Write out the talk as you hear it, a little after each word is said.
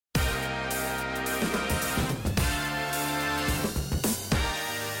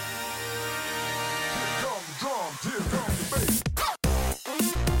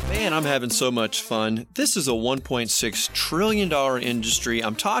Man, I'm having so much fun. This is a $1.6 trillion industry.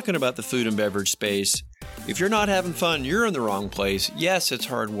 I'm talking about the food and beverage space. If you're not having fun, you're in the wrong place. Yes, it's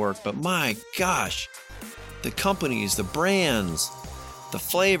hard work, but my gosh, the companies, the brands, the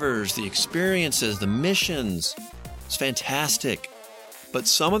flavors, the experiences, the missions, it's fantastic. But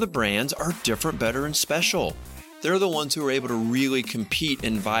some of the brands are different, better, and special. They're the ones who are able to really compete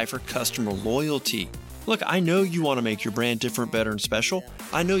and vie for customer loyalty. Look, I know you want to make your brand different, better, and special.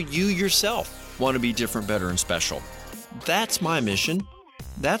 I know you yourself want to be different, better, and special. That's my mission.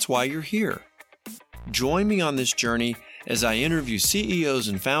 That's why you're here. Join me on this journey as I interview CEOs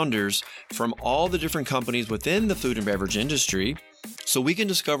and founders from all the different companies within the food and beverage industry so we can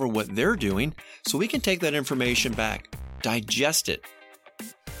discover what they're doing, so we can take that information back, digest it,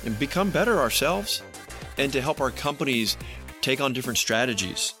 and become better ourselves, and to help our companies take on different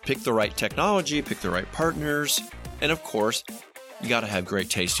strategies, pick the right technology, pick the right partners, and of course, you got to have great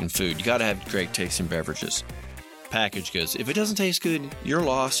tasting food. You got to have great tasting beverages. Packaged goods. If it doesn't taste good, you're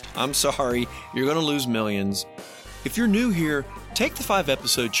lost. I'm sorry. You're going to lose millions. If you're new here, take the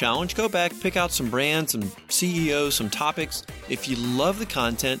 5-episode challenge. Go back, pick out some brands, some CEOs, some topics. If you love the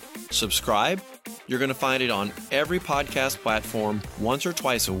content, subscribe. You're going to find it on every podcast platform once or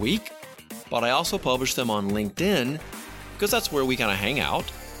twice a week. But I also publish them on LinkedIn, because that's where we kind of hang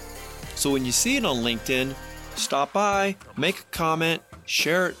out. So when you see it on LinkedIn, stop by, make a comment,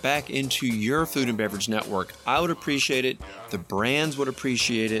 share it back into your food and beverage network. I would appreciate it. The brands would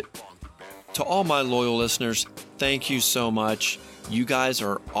appreciate it. To all my loyal listeners, thank you so much. You guys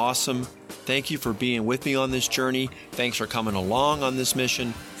are awesome. Thank you for being with me on this journey. Thanks for coming along on this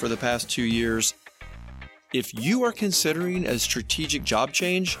mission for the past 2 years. If you are considering a strategic job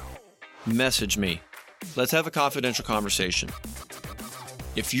change, message me. Let's have a confidential conversation.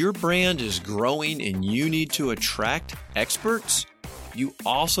 If your brand is growing and you need to attract experts, you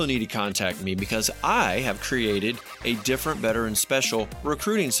also need to contact me because I have created a different, better, and special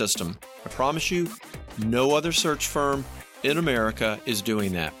recruiting system. I promise you, no other search firm in America is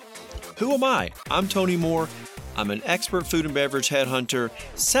doing that. Who am I? I'm Tony Moore. I'm an expert food and beverage headhunter,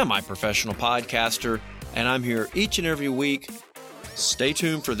 semi-professional podcaster, and I'm here each and every week. Stay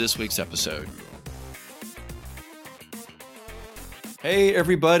tuned for this week's episode. Hey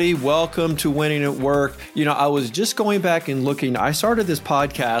everybody, welcome to Winning at Work. I was just going back and looking. I started this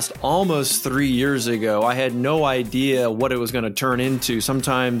podcast almost 3 years ago. I had no idea what it was going to turn into.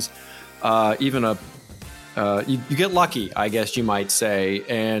 Sometimes you get lucky, I guess you might say.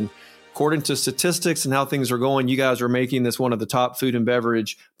 And according to statistics and how things are going, you guys are making this one of the top food and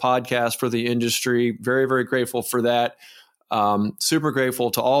beverage podcasts for the industry. Very, very grateful for that. Super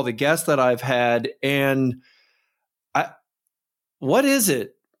grateful to all the guests that I've had. And what is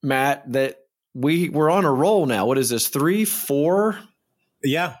it, Matt, that we're on a roll now? What is this, 3, 4?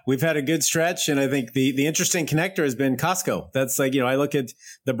 Yeah, we've had a good stretch. And I think the interesting connector has been Costco. That's like, I look at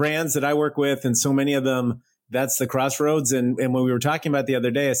the brands that I work with and so many of them, that's the crossroads. And when we were talking about the other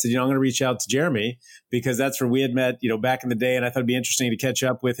day, I said, I'm going to reach out to Jeremy because that's where we had met, back in the day. And I thought it'd be interesting to catch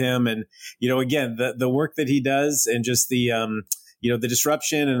up with him. And, again, the work that he does and just the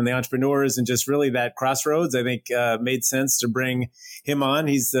disruption and the entrepreneurs and just really that crossroads, I think made sense to bring him on.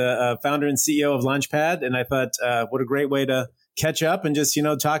 He's the founder and CEO of Launchpad. And I thought, what a great way to catch up and just,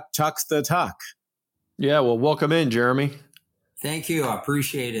 talk the talk. Yeah. Well, welcome in, Jeremy. Thank you. I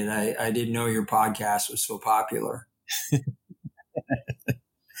appreciate it. I didn't know your podcast was so popular.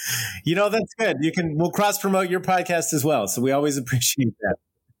 That's good. We'll cross promote your podcast as well. So we always appreciate that.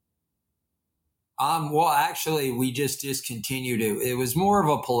 Well, actually, we just discontinued it. It was more of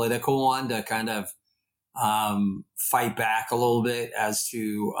a political one to kind of fight back a little bit as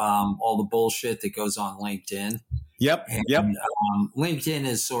to all the bullshit that goes on LinkedIn. Yep. LinkedIn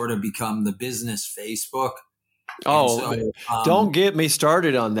has sort of become the business Facebook. Don't get me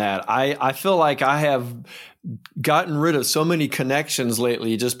started on that. I feel like I have gotten rid of so many connections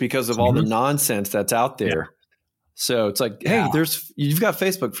lately just because of all the nonsense that's out there. Yeah. So it's like, hey, you've got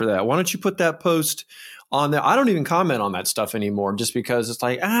Facebook for that. Why don't you put that post on there? I don't even comment on that stuff anymore just because it's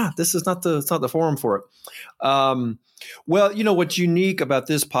like, this is not the forum for it. Well, what's unique about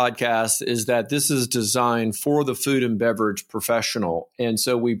this podcast is that this is designed for the food and beverage professional. And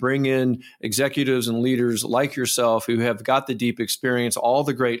so we bring in executives and leaders like yourself who have got the deep experience, all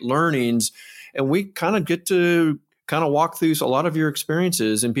the great learnings, and we kind of get to kind of walk through a lot of your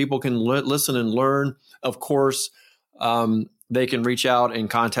experiences and people can listen and learn. Of course, they can reach out and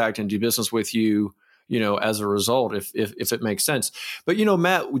contact and do business with you, as a result, if it makes sense. But,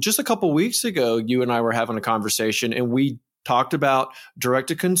 Matt, just a couple of weeks ago, you and I were having a conversation and we talked about direct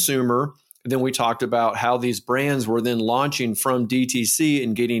to consumer Then we talked about how these brands were then launching from DTC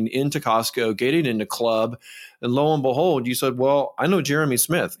and getting into Costco, getting into Club. And lo and behold, you said, well, I know Jeremy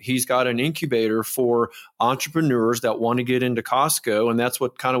Smith. He's got an incubator for entrepreneurs that want to get into Costco. And that's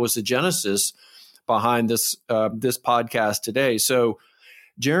what kind of was the genesis behind this podcast today. So,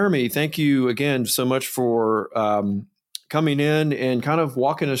 Jeremy, thank you again so much for coming in and kind of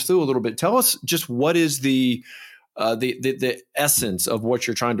walking us through a little bit. Tell us just what is the essence of what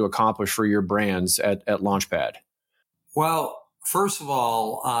you're trying to accomplish for your brands at Launchpad. Well, first of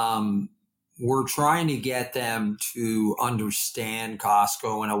all, we're trying to get them to understand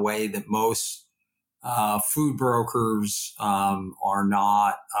Costco in a way that most food brokers are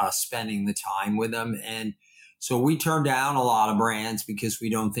not spending the time with them. And so we turn down a lot of brands because we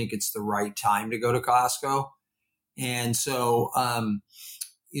don't think it's the right time to go to Costco. And so,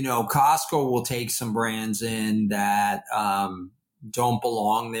 Costco will take some brands in that don't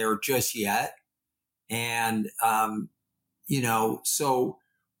belong there just yet. And, so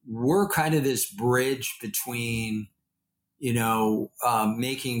we're kind of this bridge between,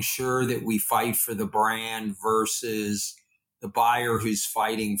 making sure that we fight for the brand versus the buyer who's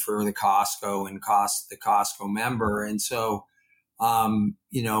fighting for the Costco and the Costco member. And so,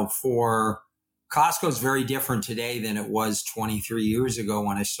 for Costco is very different today than it was 23 years ago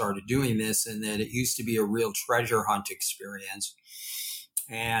when I started doing this, and that it used to be a real treasure hunt experience.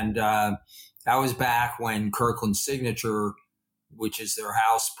 And that was back when Kirkland Signature, which is their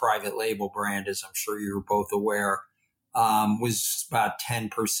house private label brand, as I'm sure you're both aware, was about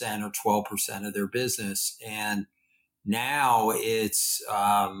 10% or 12% of their business. And now it's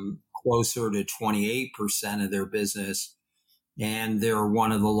closer to 28% of their business. And they're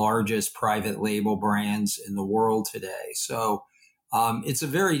one of the largest private label brands in the world today. So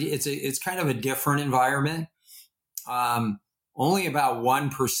it's kind of a different environment. Only about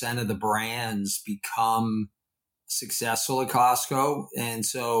 1% of the brands become successful at Costco. And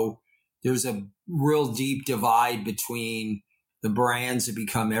so there's a real deep divide between the brands that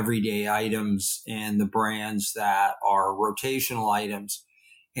become everyday items and the brands that are rotational items.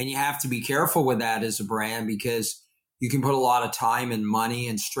 And you have to be careful with that as a brand, because you can put a lot of time and money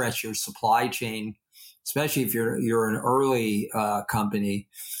and stretch your supply chain, especially if you're an early company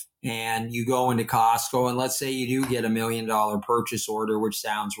and you go into Costco, and let's say you do get $1 million purchase order, which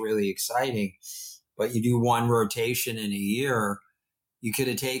sounds really exciting, but you do one rotation in a year. You could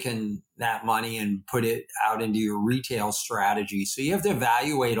have taken that money and put it out into your retail strategy. So you have to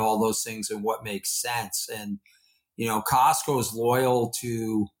evaluate all those things and what makes sense. And, Costco is loyal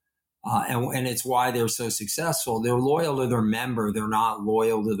to, and it's why they're so successful. They're loyal to their member. They're not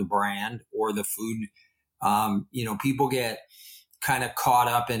loyal to the brand or the food. People get kind of caught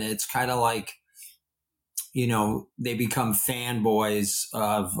up in it. It's kind of like, they become fanboys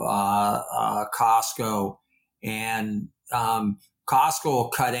of Costco, and Costco will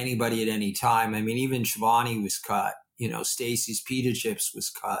cut anybody at any time. I mean, even Chobani was cut. Stacy's Pita Chips was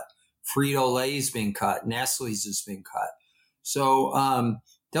cut. Frito-Lay's been cut. Nestle's has been cut. So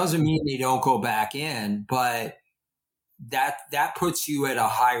doesn't mean they don't go back in, but that puts you at a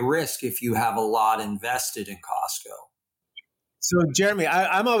high risk if you have a lot invested in Costco. So, Jeremy,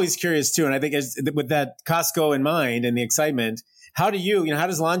 I'm always curious too, and I think with that Costco in mind and the excitement, how does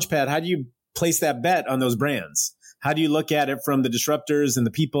Launchpad, how do you place that bet on those brands? How do you look at it from the disruptors and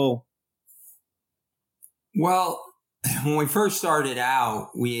the people? Well, when we first started out,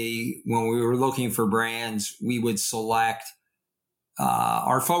 when we were looking for brands, we would select.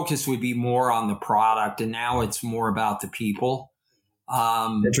 Our focus would be more on the product, and now it's more about the people.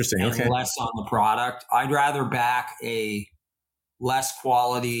 Interesting. Okay. Less on the product. I'd rather back a less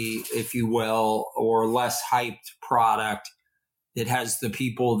quality, if you will, or less hyped product that has the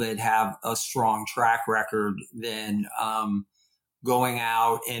people that have a strong track record than going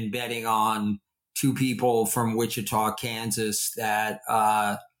out and betting on two people from Wichita, Kansas that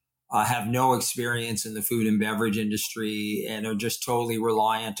have no experience in the food and beverage industry and are just totally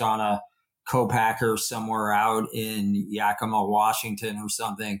reliant on a co-packer somewhere out in Yakima, Washington or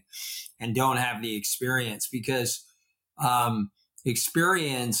something, and don't have the experience, because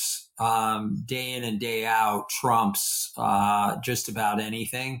experience day in and day out trumps just about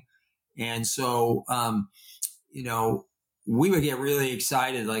anything. And so, we would get really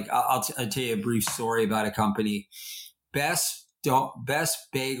excited. Like I'll tell you a brief story about a company. Best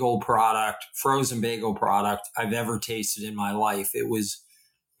bagel product, frozen bagel product I've ever tasted in my life. It was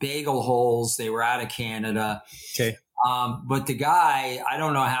Bagel Holes. They were out of Canada. Okay. But the guy, I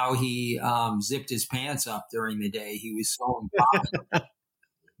don't know how he zipped his pants up during the day. He was so incontinent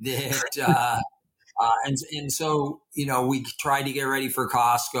that And so, we tried to get ready for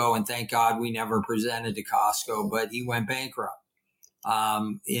Costco, and thank God we never presented to Costco, but he went bankrupt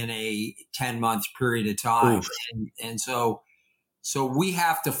in a 10-month period of time. And so we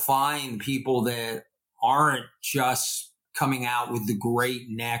have to find people that aren't just coming out with the great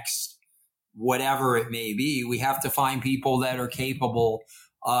next, whatever it may be. We have to find people that are capable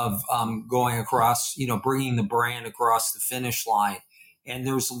of going across, bringing the brand across the finish line. And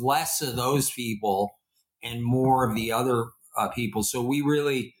there's less of those people and more of the other people. So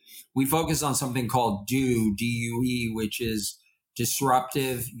we focus on something called DUE, which is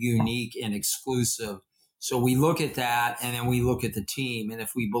disruptive, unique, and exclusive. So we look at that, and then we look at the team. And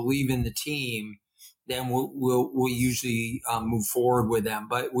if we believe in the team, then we'll usually move forward with them.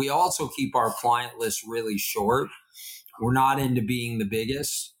 But we also keep our client list really short. We're not into being the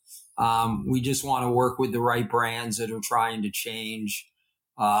biggest. We just want to work with the right brands that are trying to change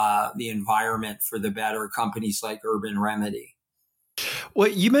the environment for the better, companies like Urban Remedy. Well,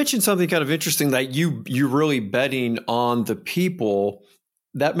 you mentioned something kind of interesting, that you're really betting on the people.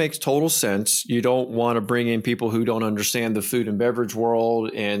 That makes total sense. You don't want to bring in people who don't understand the food and beverage world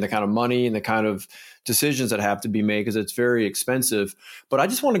and the kind of money and the kind of decisions that have to be made, because it's very expensive. But I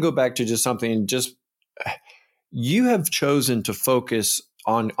just want to go back to just something. You have chosen to focus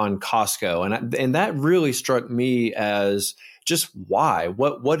on Costco, and that really struck me as just why.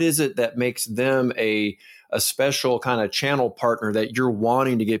 What is it that makes them a special kind of channel partner that you're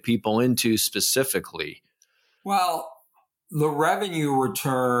wanting to get people into specifically? Well, the revenue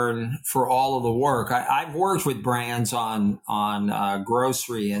return for all of the work. I've worked with brands on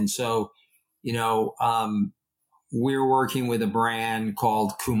grocery, and so we're working with a brand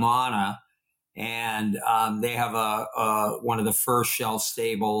called Kumana, and they have one of the first shelf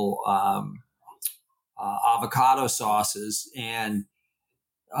stable avocado sauces, and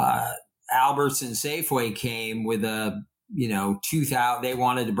Albertsons Safeway came with a 2,000. They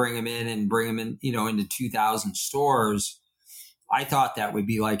wanted to bring them in into 2,000 stores. I thought that would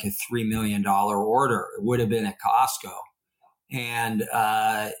be like a $3 million order. It would have been at Costco. And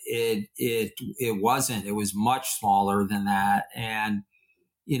it wasn't. It was much smaller than that. And,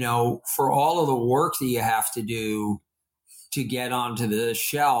 for all of the work that you have to do to get onto the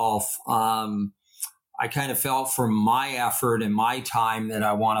shelf, I kind of felt from my effort and my time that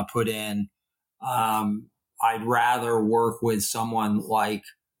I want to put in, I'd rather work with someone like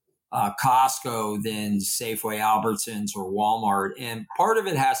Costco than Safeway, Albertsons, or Walmart. And part of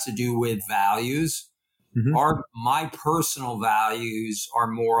it has to do with values. Mm-hmm. My personal values are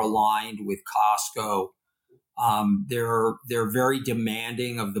more aligned with Costco. They're very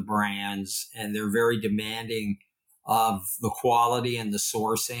demanding of the brands, and they're very demanding of the quality and the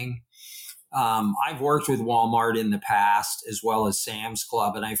sourcing. I've worked with Walmart in the past as well as Sam's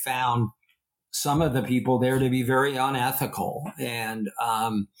Club, and I found some of the people there to be very unethical, and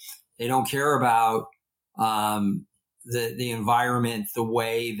they don't care about the environment the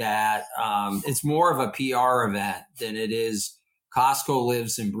way that it's more of a PR event than it is. Costco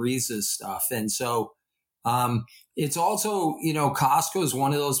lives and breathes this stuff. And so it's also, Costco is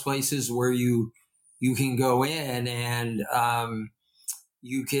one of those places where you can go in and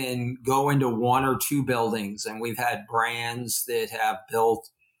you can go into one or two buildings. And we've had brands that have built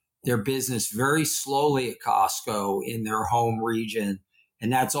their business very slowly at Costco in their home region.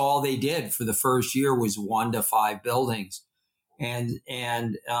 And that's all they did for the first year was 1 to 5 buildings. And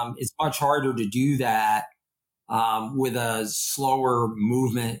it's much harder to do that with a slower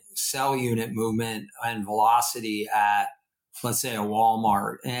movement, cell unit movement and velocity at, let's say, a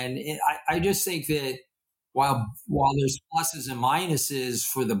Walmart. And I just think that while there's pluses and minuses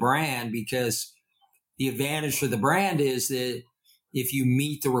for the brand, because the advantage for the brand is that if you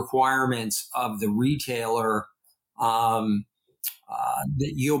meet the requirements of the retailer,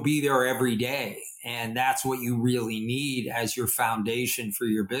 that you'll be there every day. And that's what you really need as your foundation for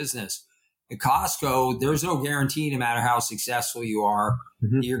your business. At Costco, there's no guarantee, no matter how successful you are,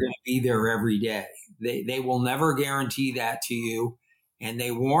 mm-hmm. you're going to be there every day. They will never guarantee that to you. And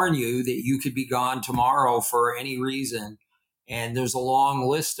they warn you that you could be gone tomorrow for any reason. And there's a long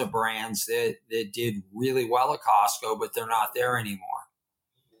list of brands that did really well at Costco, but they're not there anymore.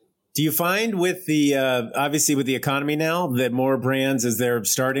 Do you find with the, obviously with the economy now, that more brands, as they're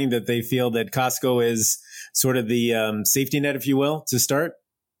starting, that they feel that Costco is sort of the safety net, if you will, to start?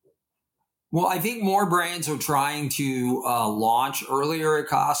 Well, I think more brands are trying to launch earlier at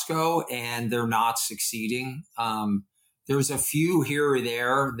Costco, and they're not succeeding. There's a few here or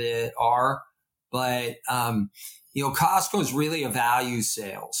there that are, but, Costco is really a value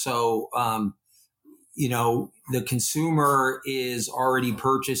sale. So, the consumer is already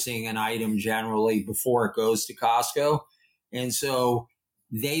purchasing an item generally before it goes to Costco. And so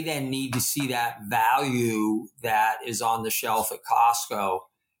they then need to see that value that is on the shelf at Costco.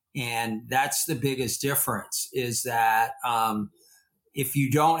 And that's the biggest difference, is that if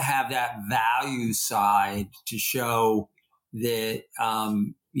you don't have that value side to show that,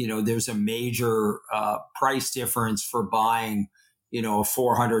 there's a major price difference for buying, a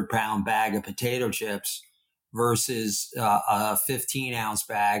 400-pound bag of potato chips versus a 15-ounce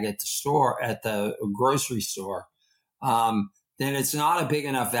bag at the grocery store, then it's not a big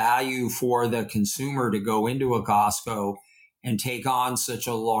enough value for the consumer to go into a Costco and take on such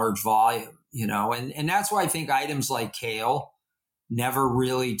a large volume, and that's why I think items like kale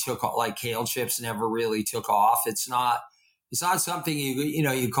kale chips never really took off. It's not something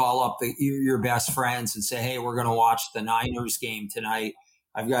you call up your best friends and say, hey, we're going to watch the Niners game tonight.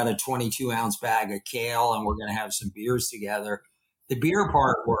 I've got a 22-ounce bag of kale and we're going to have some beers together. The beer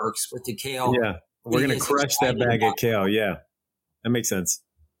part works, but the kale. Yeah. We're going to crush that bag of kale. Yeah. That makes sense.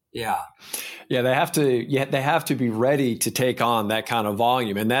 Yeah. Yeah. They have to be ready to take on that kind of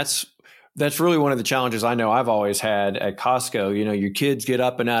volume. And that's really one of the challenges I know I've always had at Costco. Your kids get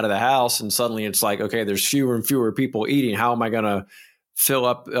up and out of the house and suddenly it's like, okay, there's fewer and fewer people eating. How am I going to fill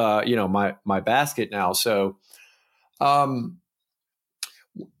up, my basket now? So,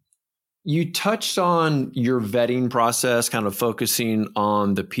 you touched on your vetting process, kind of focusing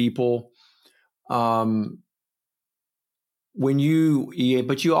on the people. But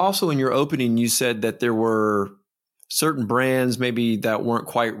you also, in your opening, you said that there were certain brands maybe that weren't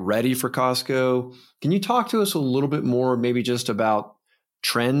quite ready for Costco. Can you talk to us a little bit more, maybe just about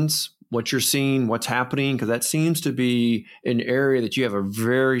trends, what you're seeing, what's happening? Because that seems to be an area that you have a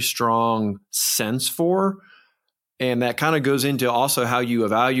very strong sense for. And that kind of goes into also how you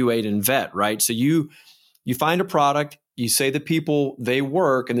evaluate and vet, right? So you find a product, you say the people, they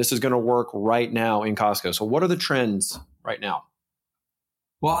work, and this is going to work right now in Costco. So what are the trends right now?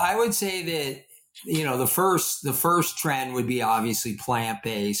 Well, I would say that, the first trend would be obviously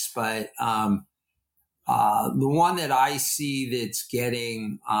plant-based, but the one that I see that's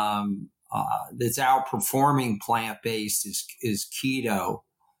getting that's outperforming plant-based is keto.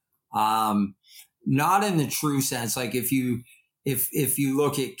 Not in the true sense. Like if you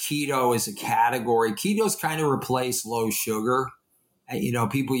look at keto as a category, keto's kind of replaced low sugar.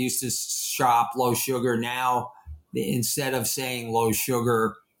 People used to shop low sugar. Now, instead of saying low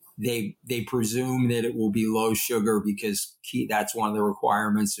sugar, they presume that it will be low sugar because that's one of the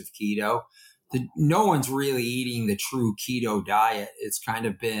requirements of keto. No one's really eating the true keto diet. It's kind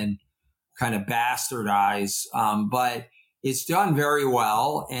of been bastardized, but it's done very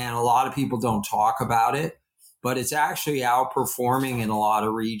well, and a lot of people don't talk about it, but it's actually outperforming in a lot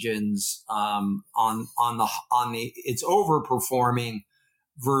of regions. It's overperforming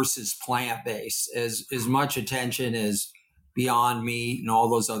versus plant-based. As much attention as Beyond Meat and all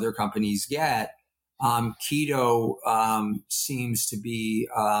those other companies get, keto seems to be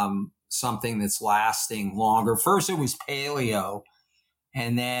something that's lasting longer. First, it was paleo,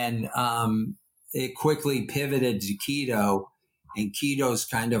 and then it quickly pivoted to keto, and keto's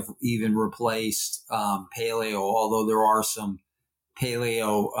kind of even replaced paleo, although there are some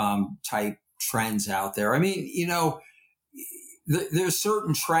paleo type trends out there. I mean, there's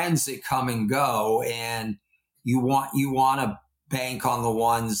certain trends that come and go, and you want to bank on the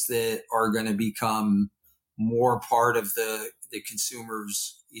ones that are going to become more part of the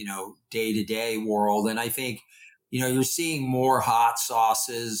consumer's, day-to-day world. And I think, you're seeing more hot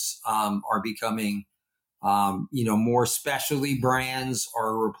sauces are becoming, more specialty brands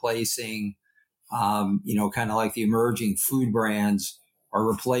are replacing, kind of like the emerging food brands are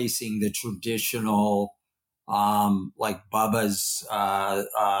replacing the traditional, like Bubba's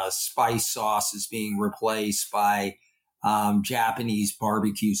spice sauce is being replaced by Japanese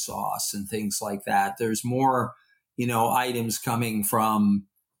barbecue sauce and things like that. There's more, items coming from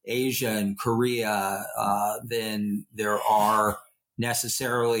Asia and Korea than there are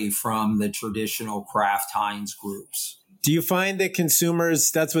necessarily from the traditional Kraft Heinz groups. Do you find that consumers,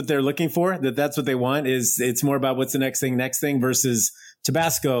 that's what they're looking for? That's what they want? It's more about what's the next thing versus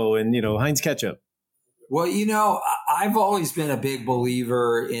Tabasco and, Heinz ketchup? Well, I've always been a big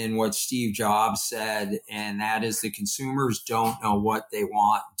believer in what Steve Jobs said, and that is the consumers don't know what they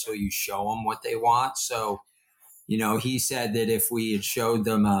want until you show them what they want. So, he said that if we had showed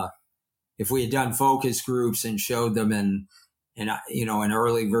them if we had done focus groups and showed them an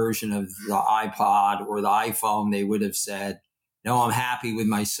early version of the iPod or the iPhone, they would have said, no, I'm happy with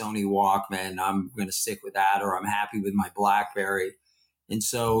my Sony Walkman. I'm going to stick with that. Or I'm happy with my BlackBerry. And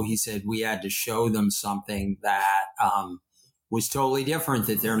so he said we had to show them something that was totally different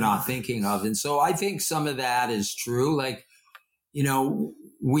that they're not thinking of. And so I think some of that is true. Like, you know,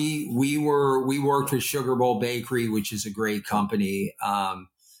 we worked with Sugar Bowl Bakery, which is a great company.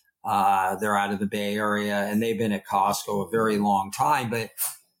 They're out of the Bay Area, and they've been at Costco a very long time. But,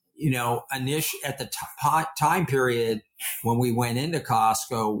 you know, at the time period when we went into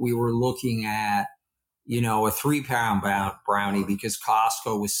Costco, we were looking at, you know, a 3-pound brownie because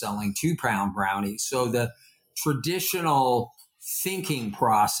Costco was selling 2-pound brownies. So the traditional thinking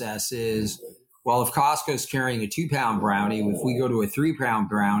process is, well, if Costco's carrying a 2-pound brownie, if we go to a 3-pound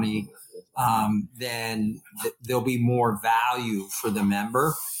brownie, then there'll be more value for the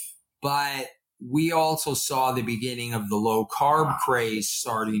member. But we also saw the beginning of the low carb craze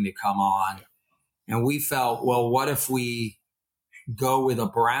starting to come on. And we felt, well, what if we go with a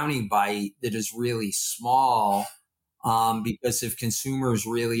brownie bite that is really small? Because if consumers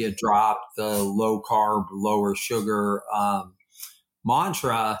really adopt the low carb, lower sugar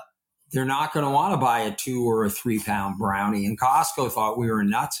mantra, they're not going to want to buy a 2 or a 3-pound brownie. And Costco thought we were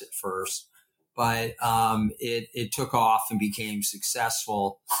nuts at first, but it took off and became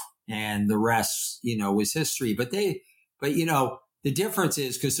successful. And the rest, you know, was history. But you know, the difference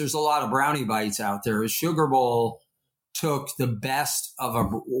is, because there's a lot of brownie bites out there, Sugar Bowl took the best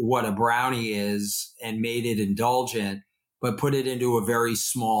of what a brownie is and made it indulgent, but put it into a very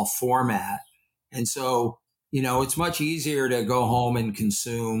small format. And so, you know, it's much easier to go home and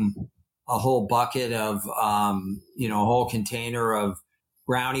consume a whole bucket of, you know, a whole container of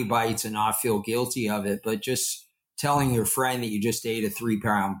brownie bites and not feel guilty of it. But just telling your friend that you just ate a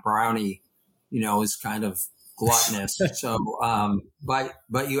 3-pound brownie, you know, is kind of gluttonous. So,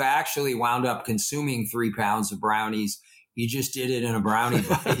 but you actually wound up consuming 3 pounds of brownies. You just did it in a brownie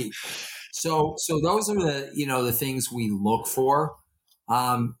bite. So those are the, you know, the things we look for.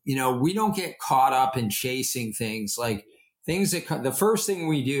 You know, we don't get caught up in chasing things like things that the first thing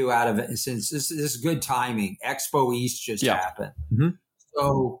we do out of it, since this is good timing, Expo East just happened. Mm-hmm.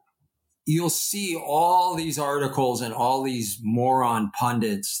 So you'll see all these articles and all these moron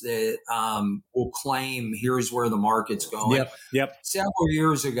pundits that will claim here's where the market's going. Yep. Several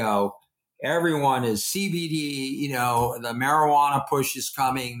years ago, everyone is CBD, you know, the marijuana push is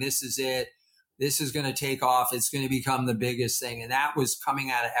coming. This is it. This is going to take off. It's going to become the biggest thing. And that was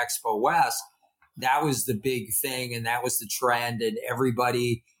coming out of Expo West. That was the big thing. And that was the trend. And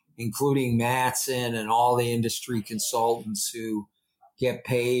everybody, including Mattson and all the industry consultants who get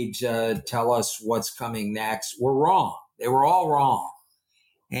paid to tell us what's coming next, were wrong. They were all wrong.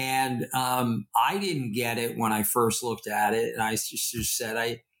 And I didn't get it when I first looked at it. And I just said,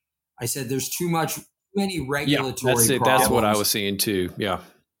 I said, there's many regulatory problems. That's what I was seeing too. Yeah.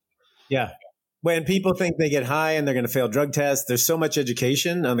 When people think they get high and they're going to fail drug tests, there's so much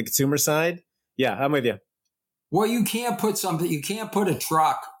education on the consumer side. Yeah, I'm with you. Well, you can't put a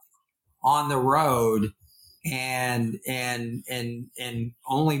truck on the road and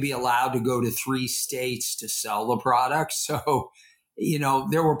only be allowed to go to 3 states to sell the product. So, you know,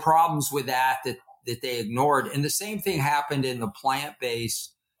 there were problems with that they ignored. And the same thing happened in the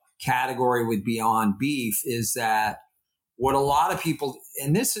plant-based category with Beyond Beef, is that what a lot of people,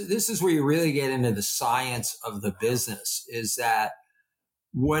 and this is where you really get into the science of the business, is that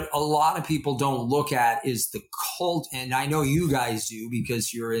what a lot of people don't look at is the cult. And I know you guys do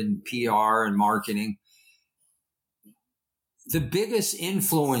because you're in PR and marketing. The biggest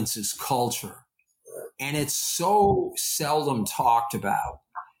influence is culture, and it's so seldom talked about.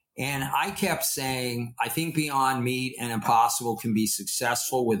 And I kept saying, I think Beyond Meat and Impossible can be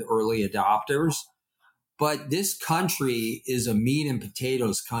successful with early adopters, but this country is a meat and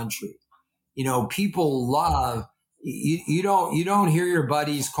potatoes country. You know, people love, you don't hear your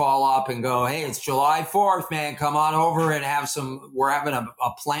buddies call up and go, hey, it's July 4th, man, come on over and we're having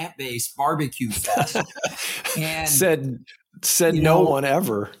a plant-based barbecue fest. And said no one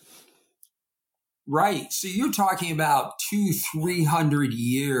ever. Right. So you're talking about 200-300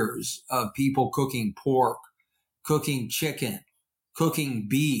 years of people cooking pork, cooking chicken, cooking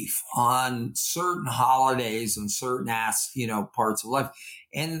beef on certain holidays and certain parts of life.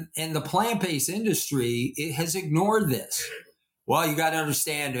 And the plant-based industry, it has ignored this. Well, you got to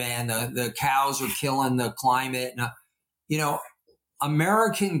understand, man, the cows are killing the climate. And, you know,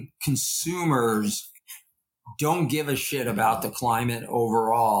 American consumers don't give a shit about the climate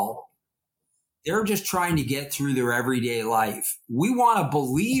overall. They're just trying to get through their everyday life. We want to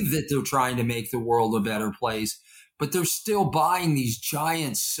believe that they're trying to make the world a better place, but they're still buying these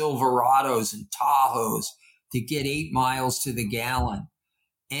giant Silverados and Tahoes that get 8 miles to the gallon.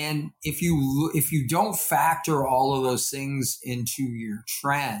 And if you don't factor all of those things into your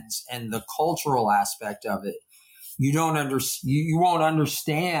trends and the cultural aspect of it, you won't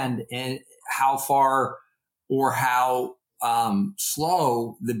understand how far or how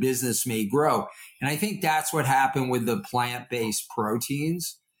slow the business may grow. And I think that's what happened with the plant-based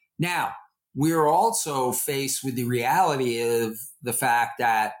proteins. Now, we're also faced with the reality of the fact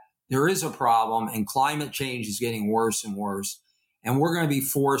that there is a problem and climate change is getting worse and worse. And we're going to be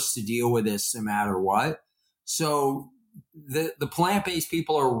forced to deal with this no matter what. So the plant-based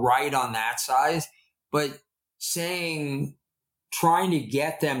people are right on that side, but trying to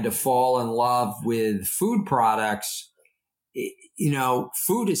get them to fall in love with food products,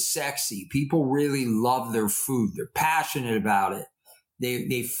 food is sexy. People really love their food. They're passionate about it.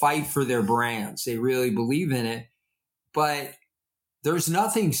 They fight for their brands. They really believe in it. But there's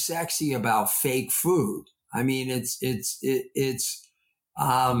nothing sexy about fake food. I mean, and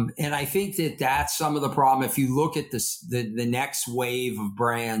I think that's some of the problem. If you look at the next wave of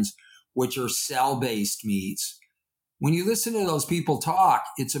brands, which are cell-based meats, when you listen to those people talk,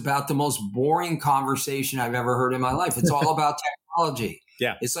 it's about the most boring conversation I've ever heard in my life. It's all about technology.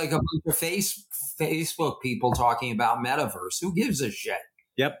 Yeah. It's like a bunch of Facebook people talking about metaverse. Who gives a shit?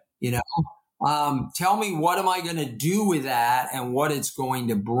 Yep. Tell me, what am I going to do with that and what it's going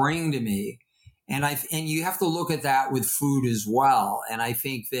to bring to me? And you have to look at that with food as well. And I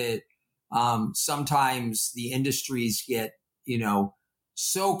think that sometimes the industries get,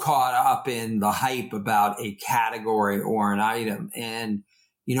 so caught up in the hype about a category or an item. And,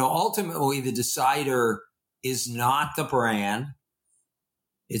 ultimately the decider is not the brand.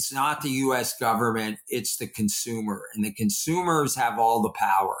 It's not the U.S. government. It's the consumer. And the consumers have all the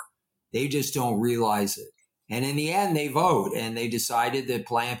power. They just don't realize it. And in the end, they vote and they decided that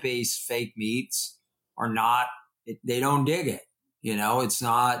plant-based fake meats are not, they don't dig it. It's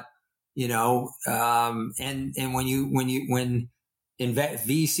not, and when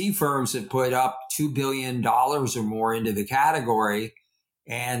VC firms have put up $2 billion or more into the category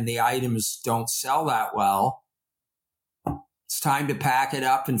and the items don't sell that well, it's time to pack it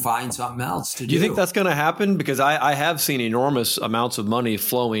up and find something else to do. Do you think that's going to happen? Because I have seen enormous amounts of money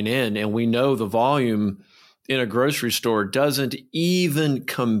flowing in, and we know the volume in a grocery store doesn't even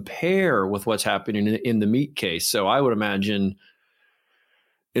compare with what's happening in the meat case. So I would imagine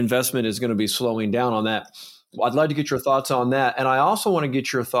investment is going to be slowing down on that. I'd like to get your thoughts on that. And I also want to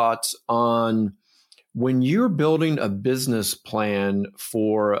get your thoughts on when you're building a business plan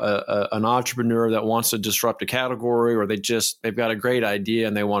for an entrepreneur that wants to disrupt a category, or they've got a great idea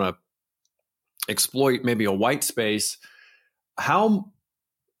and they want to exploit maybe a white space. How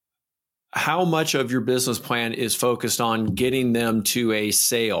much of your business plan is focused on getting them to a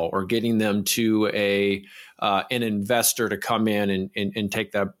sale or getting them to an investor to come in and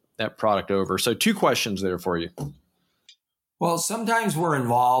take that product over? So 2 questions there for you. Well, sometimes we're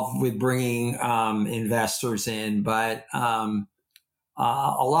involved with bringing investors in, but a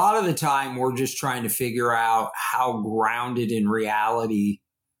lot of the time we're just trying to figure out how grounded in reality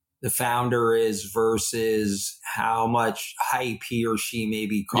the founder is versus how much hype he or she may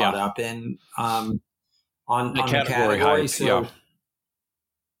be caught up in on the category. Hype,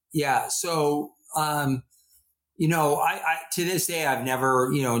 so, I to this day, I've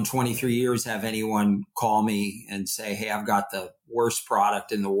never, in 23 years, have anyone call me and say, "Hey, I've got the worst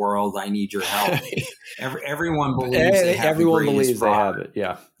product in the world. I need your help." Everyone believes they have they have it.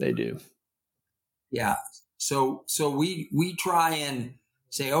 Yeah, they do. Yeah. So we try and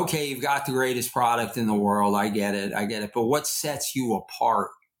say, okay, you've got the greatest product in the world. I get it. But what sets you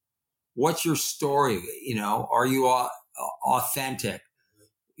apart? What's your story? Are you authentic?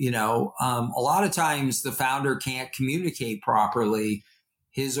 A lot of times the founder can't communicate properly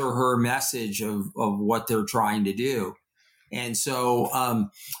his or her message of what they're trying to do. And so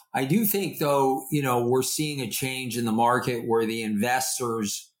I do think, though, we're seeing a change in the market where the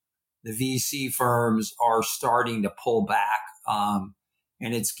investors, the VC firms, are starting to pull back.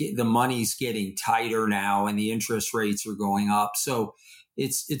 And the money's getting tighter now and the interest rates are going up. So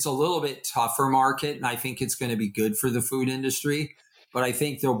it's a little bit tougher market. And I think it's going to be good for the food industry. But I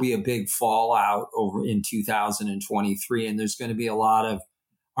think there'll be a big fallout over in 2023. And there's going to be I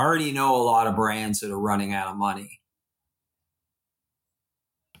already know a lot of brands that are running out of money.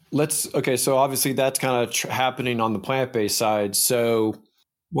 So obviously that's kind of happening on the plant-based side.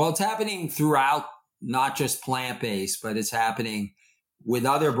 Well, it's happening throughout, not just plant-based, but it's happening with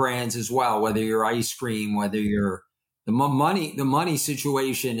other brands as well, whether you're ice cream, whether you're the money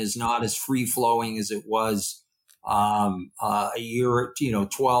situation is not as free flowing as it was a year,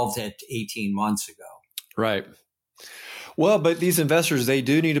 12 to 18 months ago. Right. Well, but these investors, they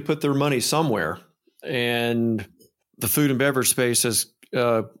do need to put their money somewhere. And the food and beverage space is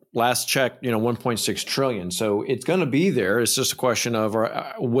last check, 1.6 trillion. So it's going to be there. It's just a question of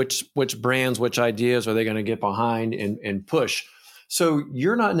which brands, which ideas are they going to get behind and push. So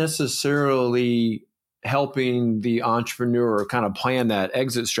you're not necessarily helping the entrepreneur kind of plan that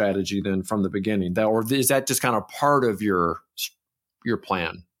exit strategy then from the beginning, or is that just kind of part of your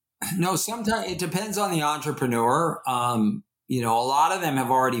plan? No, sometimes it depends on the entrepreneur. A lot of them have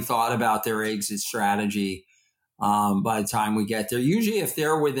already thought about their exit strategy by the time we get there. Usually if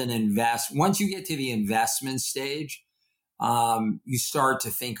they're with once you get to the investment stage, you start to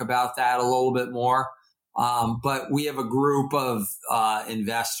think about that a little bit more. But we have a group of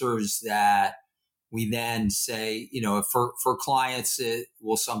investors that we then say, for clients, it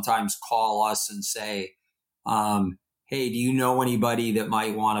will sometimes call us and say, hey, do you know anybody that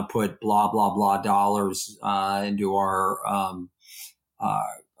might want to put blah, blah, blah dollars into our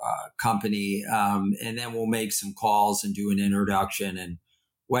company? And then we'll make some calls and do an introduction. And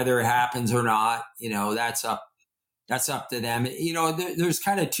whether it happens or not, that's up to them. There's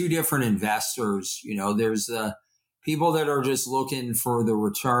kind of two different investors. There's the people that are just looking for the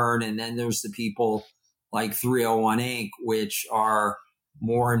return. And then there's the people like 301 Inc., which are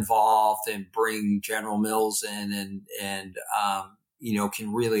more involved and bring General Mills in and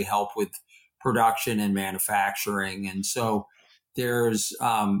can really help with production and manufacturing. And so there's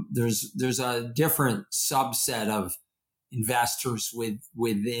a different subset of investors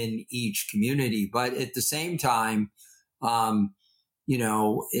within each community. But at the same time,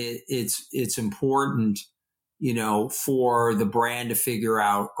 it's important, for the brand to figure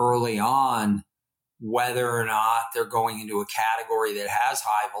out early on whether or not they're going into a category that has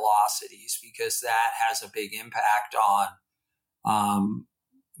high velocities, because that has a big impact on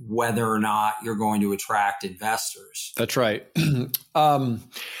whether or not you're going to attract investors. That's right. I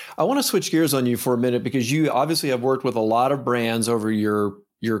want to switch gears on you for a minute, because you obviously have worked with a lot of brands over your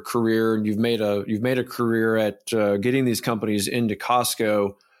career, and you've made a career at getting these companies into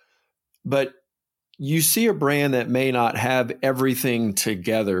Costco. But you see a brand that may not have everything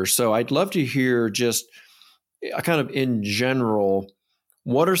together. So I'd love to hear just kind of in general,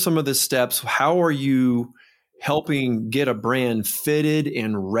 what are some of the steps? How are you helping get a brand fitted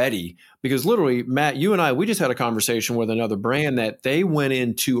and ready? Because literally, Matt, you and I, we just had a conversation with another brand that they went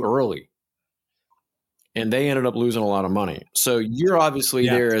in too early and they ended up losing a lot of money. So you're obviously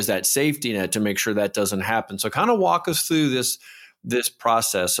there as that safety net to make sure that doesn't happen. So kind of walk us through this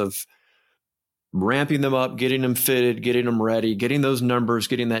process of ramping them up, getting them fitted, getting them ready, getting those numbers,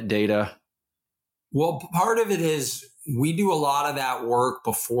 getting that data. Well, part of it is we do a lot of that work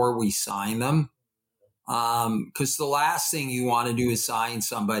before we sign them. Because the last thing you want to do is sign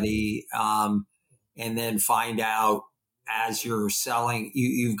somebody and then find out as you're selling,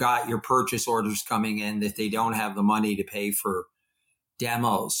 you've got your purchase orders coming in that they don't have the money to pay for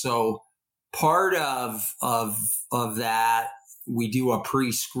demos. So part of that, we do a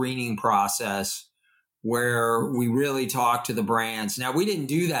pre-screening process where we really talk to the brands. Now, we didn't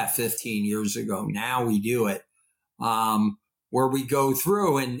do that 15 years ago. Now we do it, where we go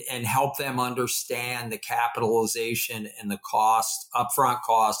through and help them understand the capitalization and the upfront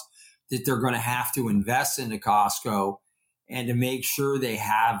cost that they're going to have to invest into Costco, and to make sure they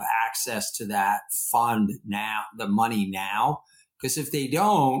have access to that fund now, the money now. Because if they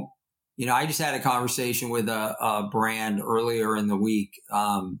don't, I just had a conversation with a brand earlier in the week,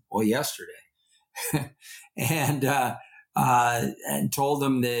 yesterday, and told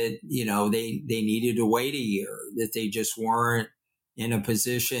them that, they needed to wait a year, that they just weren't in a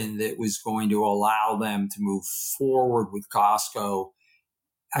position that was going to allow them to move forward with Costco.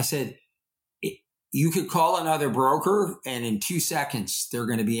 I said, you could call another broker and in 2 seconds, they're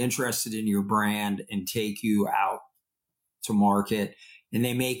going to be interested in your brand and take you out to market, and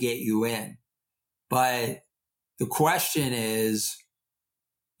they may get you in. But the question is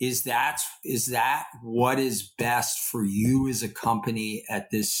that what is best for you as a company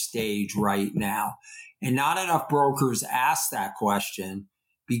at this stage right now? And not enough brokers ask that question,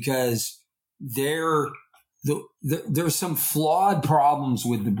 because there's some flawed problems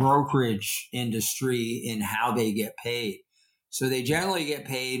with the brokerage industry in how they get paid. So they generally get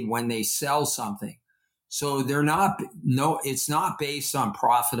paid when they sell something. So it's not based on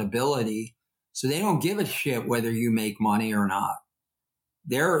profitability. So they don't give a shit whether you make money or not.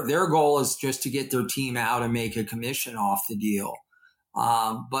 Their goal is just to get their team out and make a commission off the deal.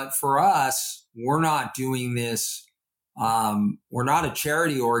 But for us, we're not doing this. We're not a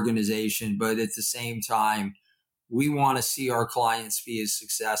charity organization, but at the same time, we want to see our clients be as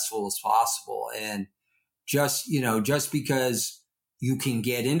successful as possible. And just because you can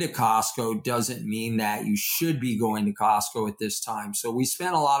get into Costco doesn't mean that you should be going to Costco at this time. So we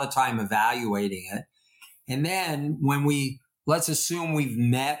spent a lot of time evaluating it. And then let's assume we've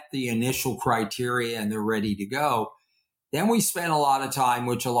met the initial criteria and they're ready to go. Then we spend a lot of time,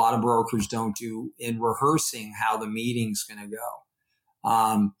 which a lot of brokers don't do, in rehearsing how the meeting's going to go.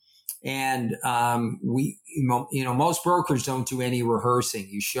 Most brokers don't do any rehearsing.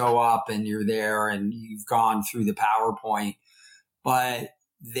 You show up and you're there and you've gone through the PowerPoint, but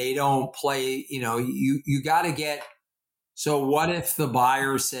they don't play, you got to get, so what if the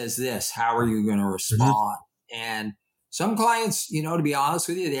buyer says this? How are you going to respond? Mm-hmm. And some clients, to be honest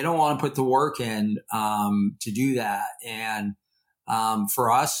with you, they don't want to put the work in to do that. And for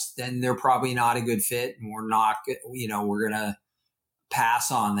us, then they're probably not a good fit, and we're going to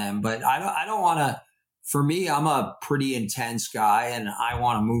pass on them. But I don't want to. For me, I'm a pretty intense guy, and I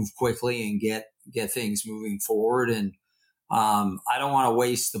want to move quickly and get things moving forward. And I don't want to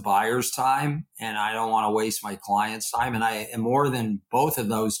waste the buyer's time, and I don't want to waste my client's time. And more than both of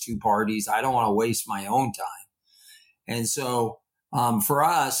those two parties, I don't want to waste my own time. And so for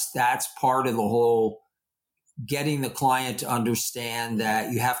us, that's part of the whole getting the client to understand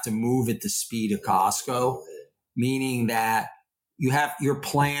that you have to move at the speed of Costco, meaning that your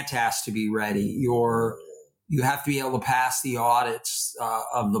plant has to be ready. You have to be able to pass the audits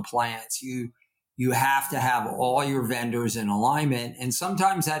of the plants. You have to have all your vendors in alignment. And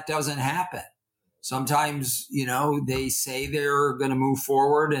sometimes that doesn't happen. Sometimes, they say they're going to move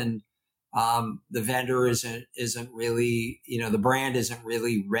forward and the vendor isn't really, the brand isn't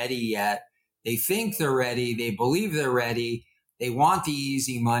really ready yet. They think they're ready. They believe they're ready. They want the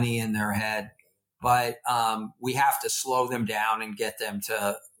easy money in their head, but we have to slow them down and get them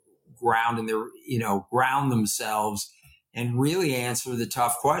to ground themselves and really answer the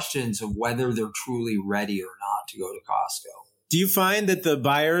tough questions of whether they're truly ready or not to go to Costco. Do you find that the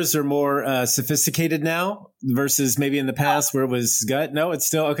buyers are more sophisticated now versus maybe in the past where it was gut? No, it's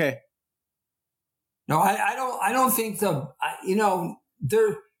still okay. No, I don't think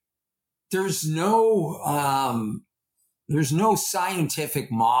there's no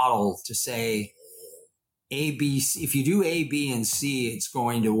scientific model to say A, B, C. If you do A, B, and C, it's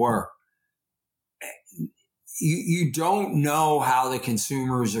going to work. You don't know how the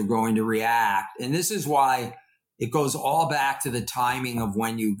consumers are going to react. And this is why it goes all back to the timing of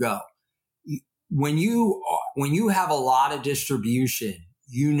when you go. When you have a lot of distribution,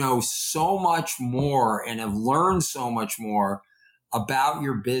 you know so much more and have learned so much more about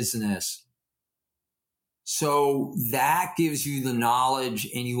your business. So that gives you the knowledge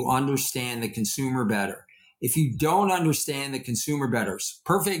and you understand the consumer better. If you don't understand the consumer better,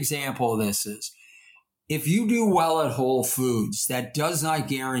 perfect example of this is, if you do well at Whole Foods, that does not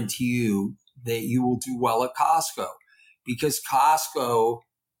guarantee you that you will do well at Costco, because Costco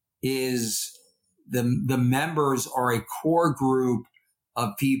is the members are a core group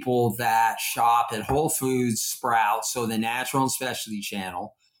of people that shop at Whole Foods, Sprouts, so the natural and specialty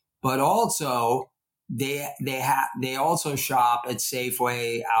channel, but also they also shop at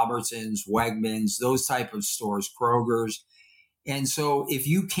Safeway, Albertsons, Wegmans, those type of stores, Kroger's. And so if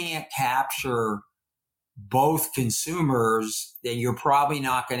you can't capture both consumers, then you're probably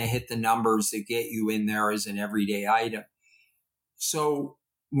not going to hit the numbers that get you in there as an everyday item. So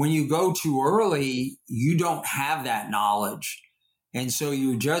when you go too early, you don't have that knowledge. And so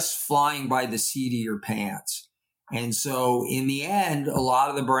you're just flying by the seat of your pants. And so in the end, a lot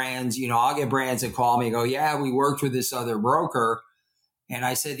of the brands, I'll get brands that call me and go, yeah, we worked with this other broker. And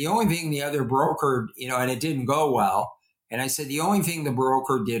I said, the only thing the other broker, and it didn't go well. And I said, the only thing the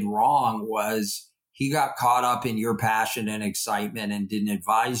broker did wrong was he got caught up in your passion and excitement and didn't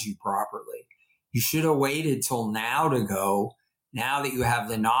advise you properly. You should have waited till now to go, now that you have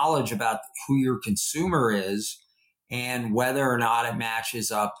the knowledge about who your consumer is and whether or not it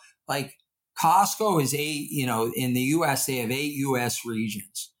matches up. Like Costco is in the US, they have 8 US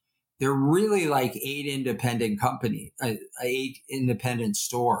regions. They're really like 8 independent companies, 8 independent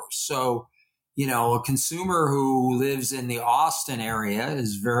stores. So, a consumer who lives in the Austin area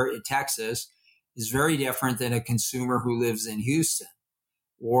Texas is very different than a consumer who lives in Houston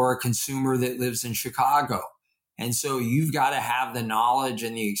or a consumer that lives in Chicago. And so you've got to have the knowledge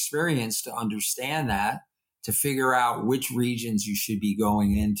and the experience to understand that, to figure out which regions you should be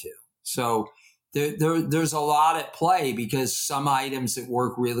going into. So there's a lot at play, because some items that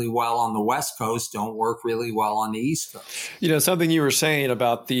work really well on the West Coast don't work really well on the East Coast. Something you were saying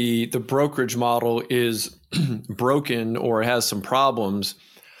about the brokerage model is broken or has some problems.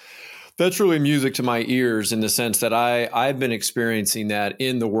 That's really music to my ears in the sense that I've been experiencing that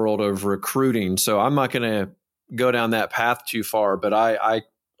in the world of recruiting. So I'm not going to go down that path too far, but I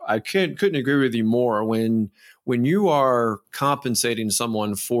couldn't agree with you more. When you are compensating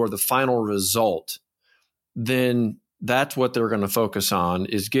someone for the final result, then that's what they're going to focus on,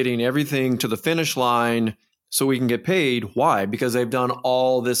 is getting everything to the finish line so we can get paid. Why? Because they've done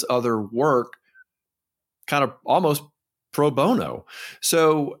all this other work kind of almost pro bono.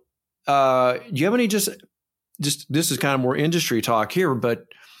 So do you have any just this is kind of more industry talk here, but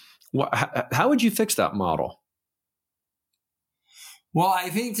how would you fix that model? Well, I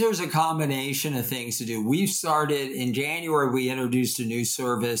think there's a combination of things to do. We've started in January, we introduced a new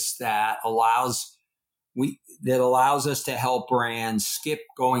service that allows us to help brands skip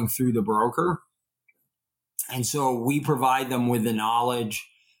going through the broker. And so we provide them with the knowledge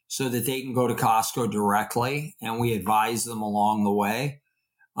so that they can go to Costco directly, and we advise them along the way.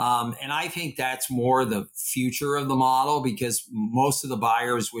 And I think that's more the future of the model, because most of the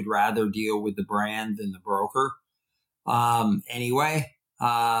buyers would rather deal with the brand than the broker. Anyway,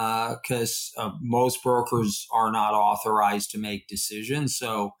 because most brokers are not authorized to make decisions.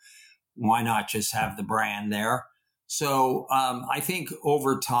 So why not just have the brand there? So I think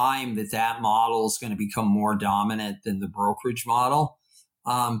over time that model is going to become more dominant than the brokerage model.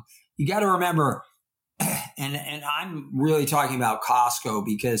 You got to remember, and I'm really talking about Costco,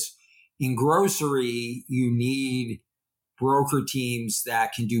 because in grocery, you need broker teams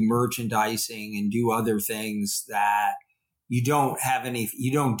that can do merchandising and do other things that you don't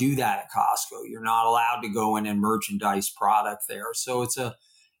do that at Costco. You're not allowed to go in and merchandise product there. So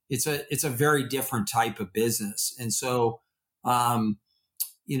it's a very different type of business. And so, I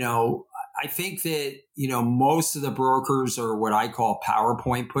think that, most of the brokers are what I call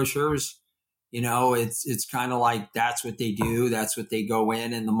PowerPoint pushers. It's kind of like that's what they do. That's what they go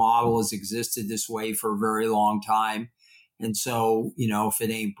in. And the model has existed this way for a very long time. And so, if it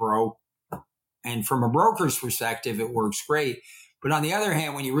ain't broke, and from a broker's perspective, it works great. But on the other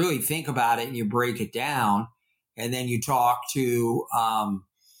hand, when you really think about it and you break it down, and then you talk to a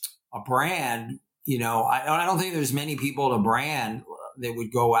brand, I don't think there's many people at a brand that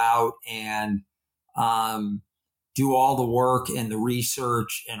would go out and do all the work and the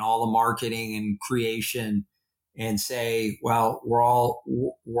research and all the marketing and creation and say, well, we're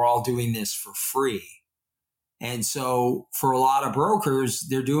all doing this for free. And so for a lot of brokers,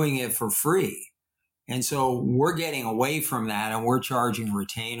 they're doing it for free. And so we're getting away from that, and we're charging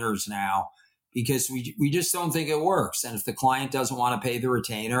retainers now because we just don't think it works. And if the client doesn't want to pay the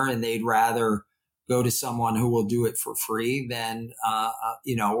retainer and they'd rather go to someone who will do it for free, then,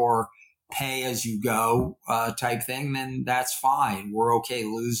 or pay as you go type thing, then that's fine. We're okay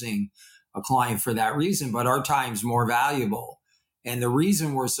losing a client for that reason, but our time's more valuable. And the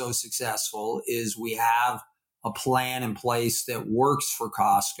reason we're so successful is we have a plan in place that works for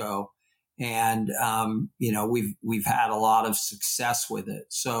Costco. And, we've had a lot of success with it.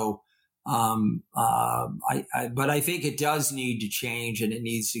 So, but I think it does need to change, and it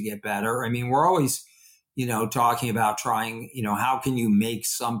needs to get better. I mean, we're always, talking about trying, how can you make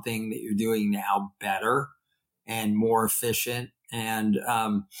something that you're doing now better and more efficient? And,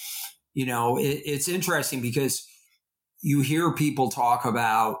 it's interesting because you hear people talk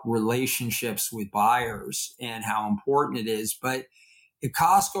about relationships with buyers and how important it is, but at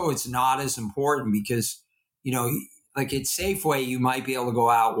Costco, it's not as important because, like at Safeway, you might be able to go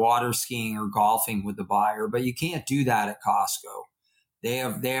out water skiing or golfing with the buyer, but you can't do that at Costco. They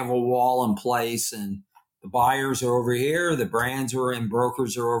have a wall in place, and the buyers are over here, the brands are and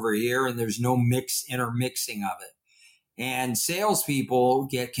brokers are over here, and there's no intermixing of it. And salespeople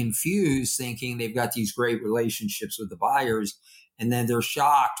get confused thinking they've got these great relationships with the buyers, and then they're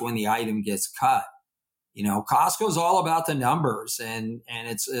shocked when the item gets cut. Costco's all about the numbers, and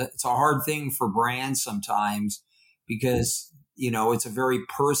it's a hard thing for brands sometimes because, it's a very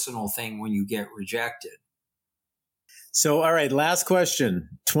personal thing when you get rejected. So, all right, last question.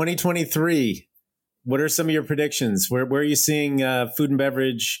 2023, what are some of your predictions? Where are you seeing food and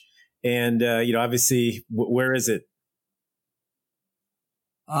beverage? And, obviously, where is it?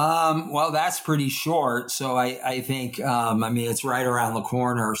 Well, that's pretty short. So I think, it's right around the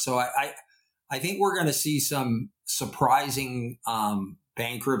corner. So I think we're going to see some surprising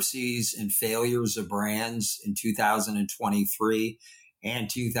bankruptcies and failures of brands in 2023 and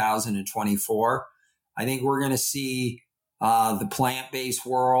 2024. I think we're going to see the plant-based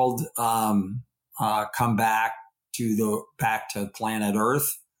world come back to planet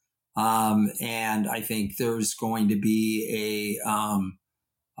Earth, and I think there's going to be a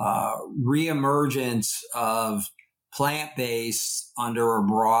reemergence of plant-based under a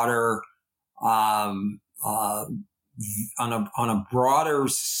broader, on a broader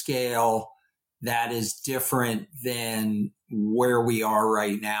scale that is different than where we are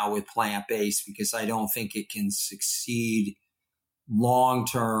right now with plant-based, because I don't think it can succeed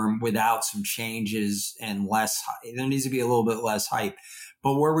long-term without some changes and less. There needs to be a little bit less hype.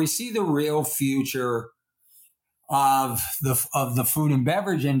 But where we see the real future of the food and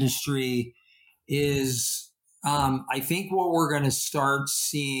beverage industry is, I think what we're going to start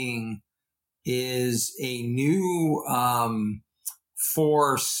seeing is a new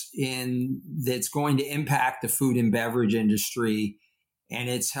force that's going to impact the food and beverage industry, and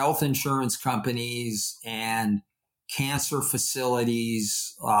it's health insurance companies and cancer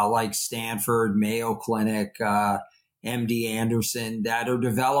facilities like Stanford, Mayo Clinic, MD Anderson, that are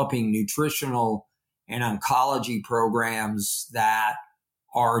developing nutritional and oncology programs that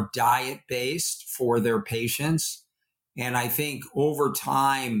are diet-based for their patients. And I think over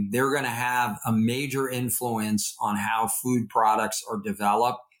time, they're going to have a major influence on how food products are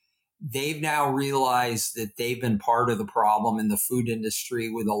developed. They've now realized that they've been part of the problem in the food industry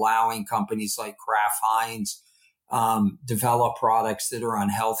with allowing companies like Kraft Heinz develop products that are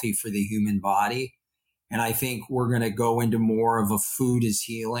unhealthy for the human body. And I think we're going to go into more of a food is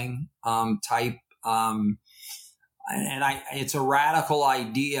healing type. It's a radical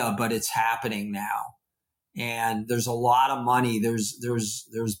idea, but it's happening now. And there's a lot of money. There's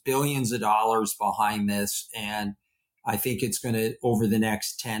billions of dollars behind this. And I think it's going to, over the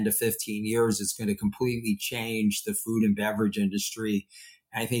next 10 to 15 years, it's going to completely change the food and beverage industry.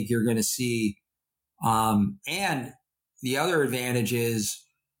 I think you're going to see, and the other advantage is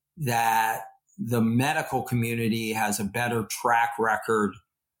that the medical community has a better track record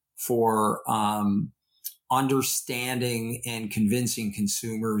for understanding and convincing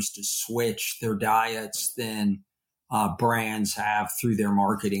consumers to switch their diets than brands have through their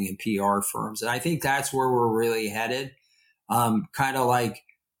marketing and PR firms. And I think that's where we're really headed. Kind of like,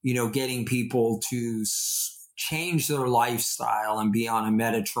 getting people to change their lifestyle and be on a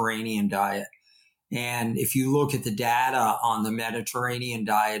Mediterranean diet. And if you look at the data on the Mediterranean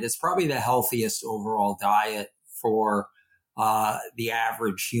diet, it's probably the healthiest overall diet for the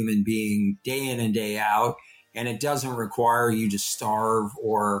average human being day in and day out. And it doesn't require you to starve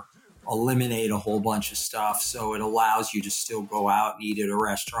or eliminate a whole bunch of stuff. So it allows you to still go out and eat at a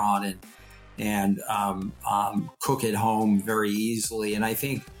restaurant and cook at home very easily. And I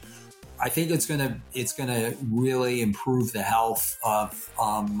think it's gonna really improve the health of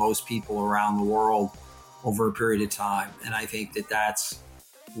most people around the world over a period of time. And I think that's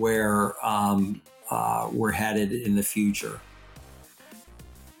where we're headed in the future.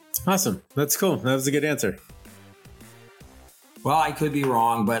 Awesome. That's cool. That was a good answer. Well, I could be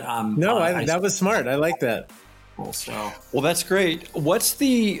wrong, but no, that was smart. I like that. Well, that's great. What's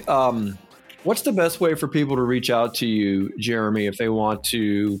the best way for people to reach out to you, Jeremy, if they want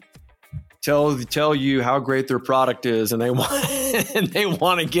to tell you how great their product is and they want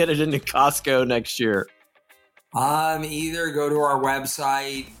to get it into Costco next year? Either go to our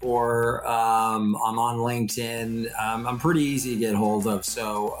website or I'm on LinkedIn. I'm pretty easy to get hold of.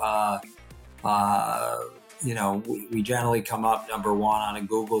 So, we generally come up number one on a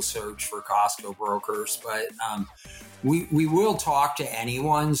Google search for Costco brokers, but we will talk to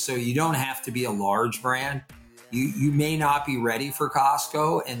anyone. So you don't have to be a large brand. You may not be ready for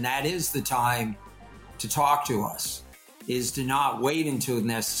Costco, and that is the time to talk to us, is to not wait until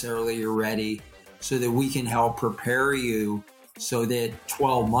necessarily you're ready, so that we can help prepare you so that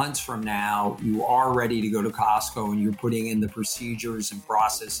 12 months from now, you are ready to go to Costco and you're putting in the procedures and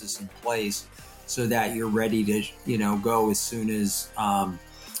processes in place so that you're ready to, go as soon as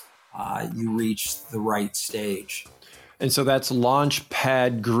you reach the right stage. And so that's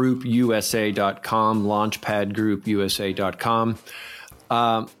launchpadgroupusa.com,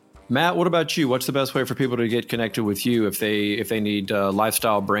 launchpadgroupusa.com. Matt, what about you? What's the best way for people to get connected with you if they need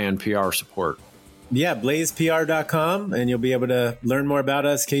lifestyle brand PR support? Yeah, blazepr.com, and you'll be able to learn more about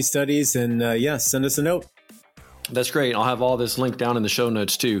us, case studies, and send us a note. That's great. I'll have all this linked down in the show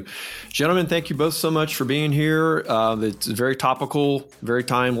notes too. Gentlemen, thank you both so much for being here. It's very topical, very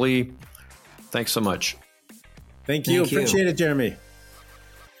timely. Thanks so much. Thank you. Appreciate it, Jeremy.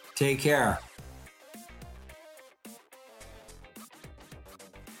 Take care.